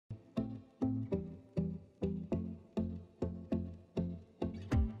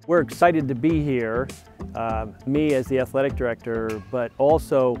We're excited to be here, me as the athletic director, but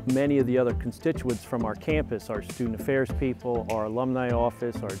also many of the other constituents from our campus, our student affairs people, our alumni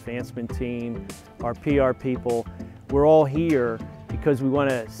office, our advancement team, our PR people. We're all here because we want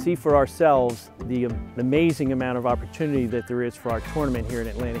to see for ourselves the amazing amount of opportunity that there is for our tournament here in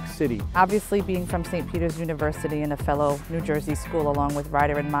Atlantic City. Obviously, being from St. Peter's University and a fellow New Jersey school along with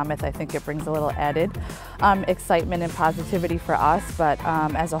Ryder and Monmouth, I think it brings a little added excitement and positivity for us, but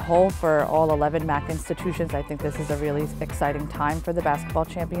as a whole, for all 11 MAAC institutions, I think this is a really exciting time for the basketball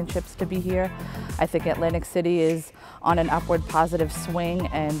championships to be here. I think Atlantic City is on an upward positive swing,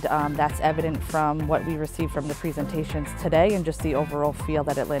 and that's evident from what we received from the presentations today and just the overall feel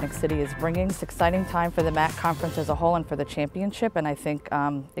that Atlantic City is bringing. It's an exciting time for the MAAC conference as a whole and for the championship, and I think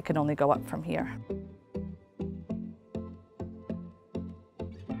it can only go up from here.